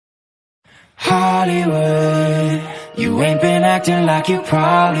Hollywood, you ain't been acting like you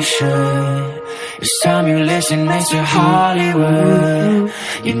probably should. It's time you listen, Mr. Hollywood.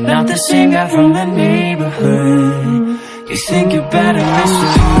 You're not the same guy from the neighborhood. You think you're better, Mr.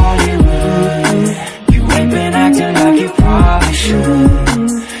 Hollywood. You ain't been acting like you probably should.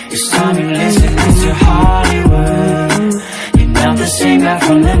 It's time you listen, Mr. Hollywood. You're not the same guy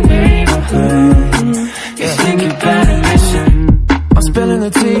from the neighborhood. You think you're better, Mr. I'm spilling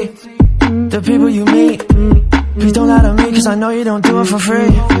the tea, the people you meet. Please don't lie to me, cause I know you don't do it for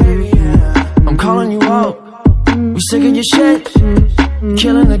free. I'm calling you out, we sick of your shit.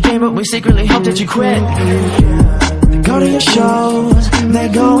 Killing the game, but we secretly hope that you quit. They go to your shows,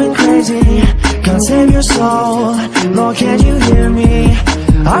 they're going crazy. Can't save your soul, Lord, can't you hear me?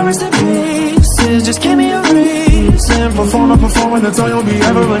 I rest in pieces, just give me a reason. Perform, that's all you'll be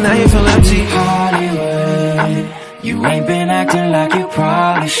ever, but now you feel empty. Hollywood, you ain't been acting like you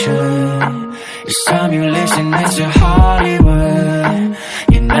probably should. It's time you listen, Mr. Hollywood.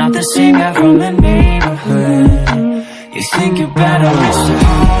 You're not the same guy from the neighborhood. You think you're better, Mr.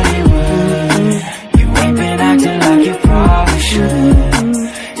 Hollywood. You ain't been acting like you probably should.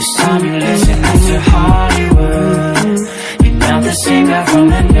 It's time you listen, Mr. Hollywood. You're not the same guy from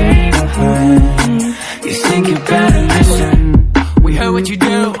the neighborhood. You think you're better, Mr. We heard what you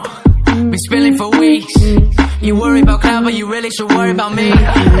do, been spilling for weeks. You worry about cloud, but you really should worry about me.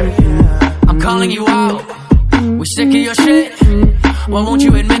 I'm calling you out, we sick of your shit. Why won't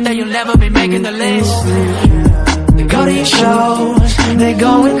you admit that you'll never be making the list? They go to your shows, they're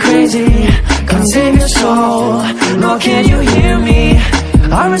going crazy. Can't save your soul, Lord, can't you hear me?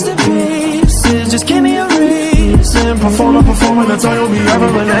 I rest in pieces, just give me a reason. Perform, that's all you'll be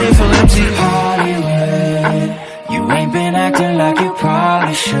ever, but now you feel empty. Hollywood, you ain't been acting like you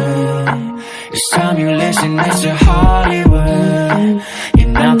probably should. It's time you listen, Mr. Hollywood. You're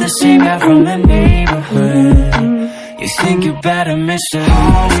not the same guy from the neighborhood. You think you're better, Mr.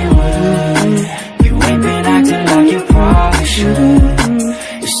 Hollywood. You ain't been acting like you probably should.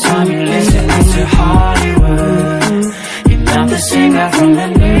 It's time you listen, Mr. Hollywood. You're not the same guy from the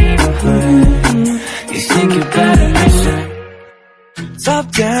neighborhood. You think you're better, Mr.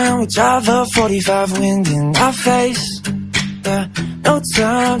 Top down, we drive a 45 wind in our face. Yeah, no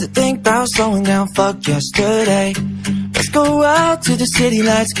time to think about slowing down, fuck yesterday. Let's go out to the city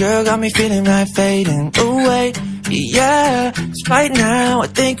lights, girl, got me feeling right, fading away. Yeah, 'cause right now I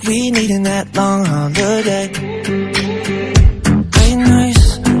think we needin' that long holiday. Play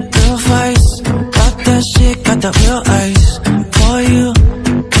nice, real fights, got that shit, got that real ice. For you,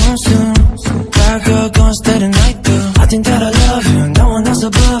 come soon, bad girl, gon' stay the night through. I think that I love you, no one else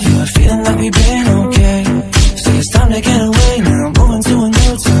above you. Feeling like we've been okay, so it's time to get away now. Moving to a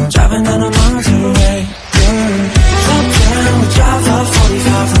new town, driving down a Monterey. Top down, we drive up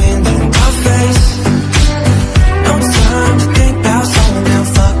 45 wind in our face. No time to think about slowing down,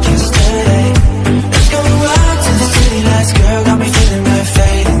 fuck yesterday. Let's go out to the city lights, girl, got me feeling right,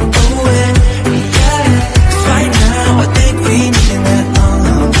 fading away. Yeah, 'cause right now I think we needin' that long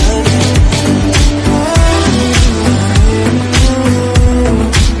holiday.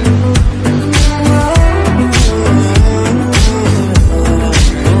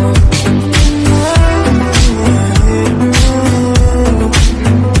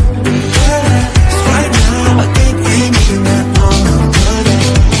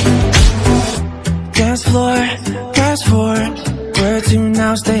 Fast forward, where to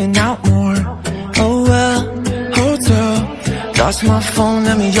now, staying out more. Oh well, hotel, lost my phone,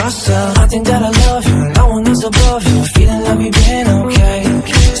 let me your cell. I think that I love you, no one else above you. Feeling like we've been okay,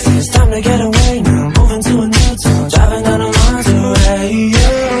 so it's time to get away now. Moving to a new town, driving down a Monterey.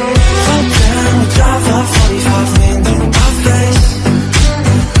 Top down, we drive up 45 wind in our face.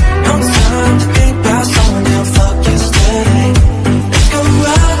 No time to think about slowing down, fuck yesterday. Let's go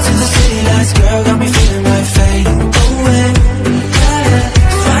out to the city lights, girl, got me feeling right, fading away. Yeah,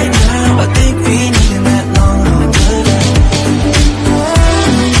 'cause right now I think we needin' that long holiday.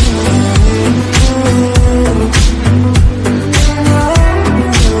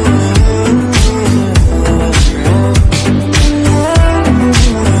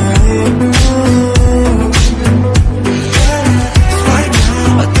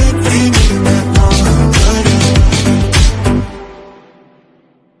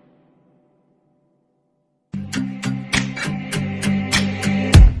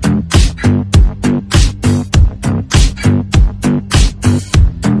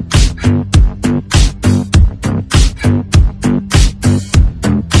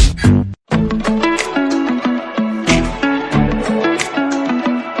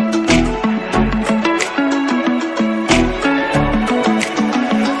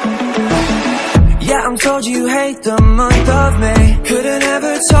 I'm told you hate the month of May. Could've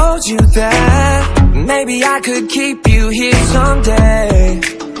never told you that maybe I could keep you here someday.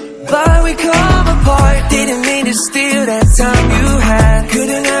 But we come apart, didn't mean to steal that time you had.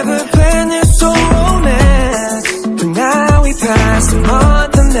 Could've never planned this so romance, but now we passed the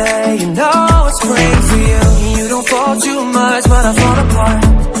month of May. You know it's praying for you. You don't fall too much, but I fall apart.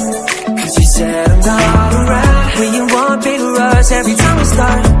 Cause you said I'm not around when you want big rush every time we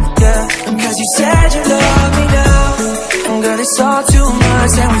start, yeah. Cause you said you love me now, and girl it's all too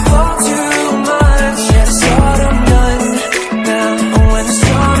much, and we fall too much. Yeah, it's autumn done now, and when the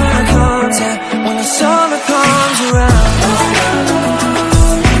summer comes, yeah, when the summer comes around.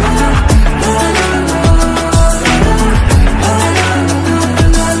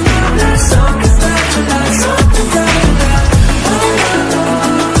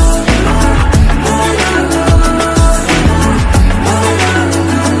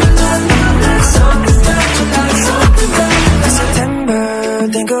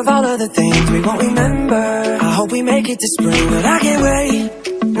 Think of all of the things we won't remember. I hope we make it to spring, but I can't wait.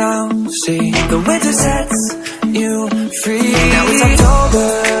 Now, see, the winter sets you free. Now it's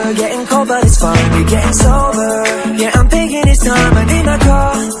October, getting cold but it's fun, we're getting sober. Yeah, I'm thinking it's time, I need my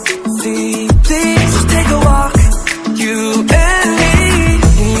coffee. Please, just take a walk, you and me.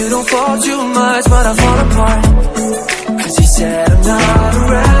 You don't fall too much, but I fall apart. Cause you said I'm not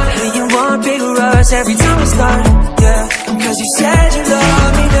around when you want big rush every time we start, yeah. Cause you said you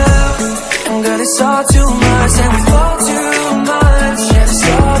love me now, and girl it's all too much, and we fall too much. Yeah, it's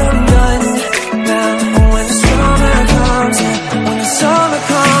autumn done now, and when the summer comes, yeah, when the summer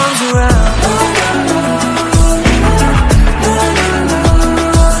comes around.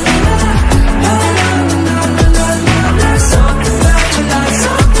 Something about you like,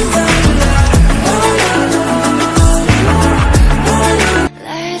 something about you like.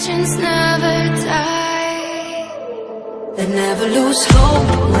 Legends never die, they never lose hope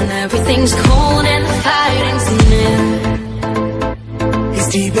when everything's cold and the fighting's near. It's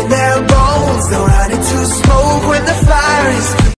deep in their bones, they'll run into smoke when the fire is